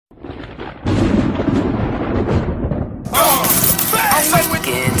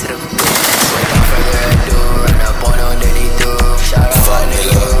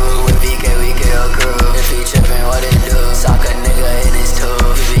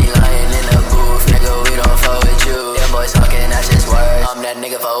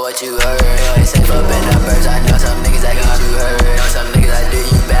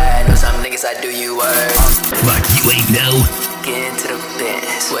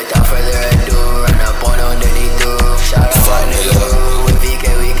without further ado, run up on 32. Shout out my nigga, with VK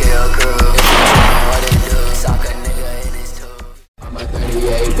we kill crew. If you know what to do, sock a nigga in his tube. I'm a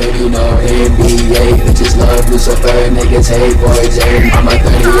 38, baby, no NBA. Bitches love Lucifer, niggas hate Boy J. I'm a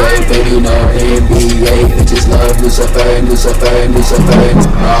 38, baby, no NBA. Bitches love Lucifer, Lucifer, Lucifer.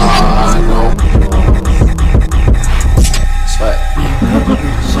 Ah, no. Sweat.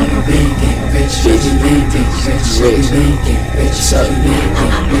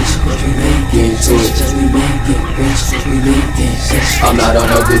 I'm not on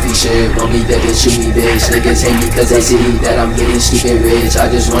no goofy shit, want me dead and shoot me bitch. Niggas hate me cause they see that I'm getting stupid rich. I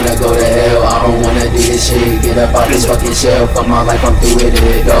just wanna go to hell, I don't wanna do this shit. Get up out this fucking shell, fuck my life, I'm through with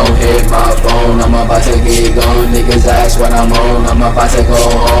it. Don't hit my phone, I'm about to get gone. Niggas ask what I'm on, I'm about to go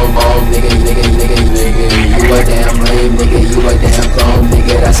home. Nigga, nigga, nigga, nigga, you a damn lame, nigga, you a damn clone.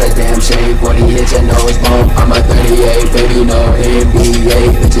 Nigga, that's a damn shame, 40 hits your nose bone. I'm a 38, baby, no NBA.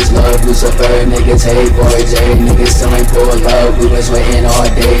 Bitches love Lucifer, niggas hate Boy J. Niggas still ain't full love, we was waiting all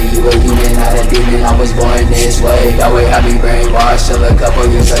day. You a human, not a demon, I was born this way. Y'all would have me brainwashed till a couple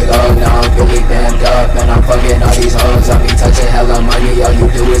years ago. Now I'm really vamped up, and I'm fucking all these hoes. I be touching hella money, all you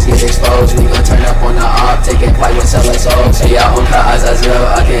do is get exposed. We gon' turn up on the op, taking flight with selling souls. Hey, I own cars as well,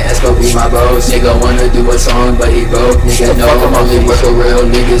 I can't escort be my bros. Nigga wanna do a song, but he broke. Nigga, no, I'm only work with real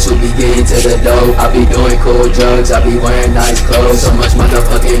niggas who be getting to the dough. I be doing cool drugs, I be wearing nice clothes. So much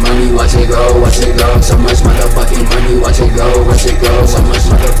motherfucking money, watch it grow, watch it grow. So much motherfucking money, watch it grow, watch it grow. So much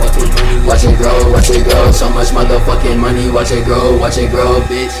motherfucking money, watch it grow, watch it grow. So much motherfucking money, watch it grow,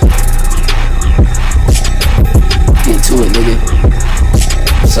 bitch. Get to it, nigga.